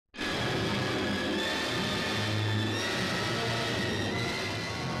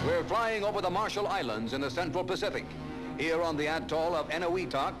We're flying over the Marshall Islands in the Central Pacific. Here on the atoll of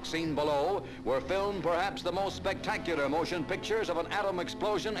Eniwetok, seen below, were filmed perhaps the most spectacular motion pictures of an atom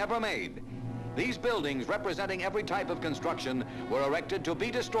explosion ever made. These buildings, representing every type of construction, were erected to be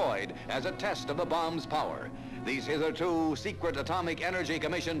destroyed as a test of the bomb's power. These hitherto secret Atomic Energy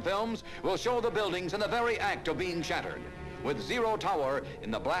Commission films will show the buildings in the very act of being shattered. With Zero Tower in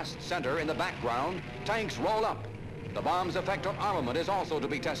the blast center in the background, tanks roll up. The bomb's effect on armament is also to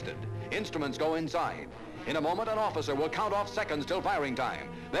be tested. Instruments go inside. In a moment, an officer will count off seconds till firing time.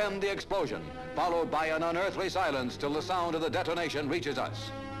 Then the explosion, followed by an unearthly silence till the sound of the detonation reaches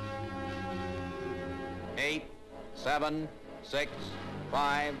us. 8, 7, 6,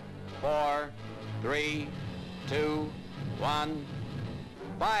 5, 4, 3, 2, 1,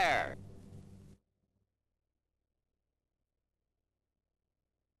 fire!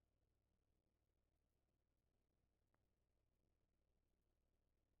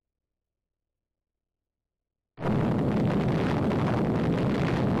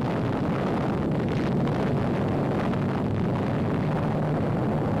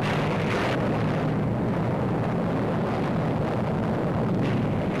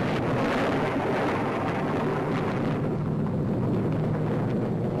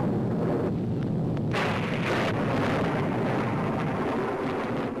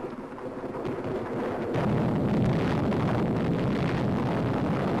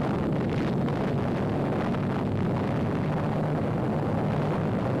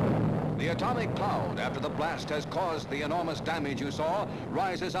 The atomic cloud, after the blast has caused the enormous damage you saw,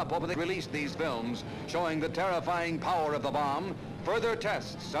 rises up over the released these films, showing the terrifying power of the bomb. Further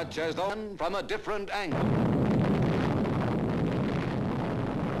tests, such as the one from a different angle.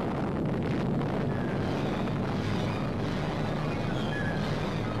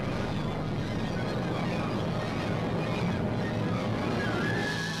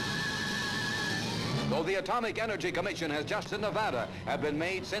 Though the Atomic Energy Commission has just in Nevada have been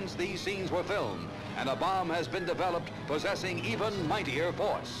made since these scenes were filmed, and a bomb has been developed possessing even mightier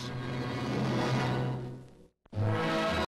force.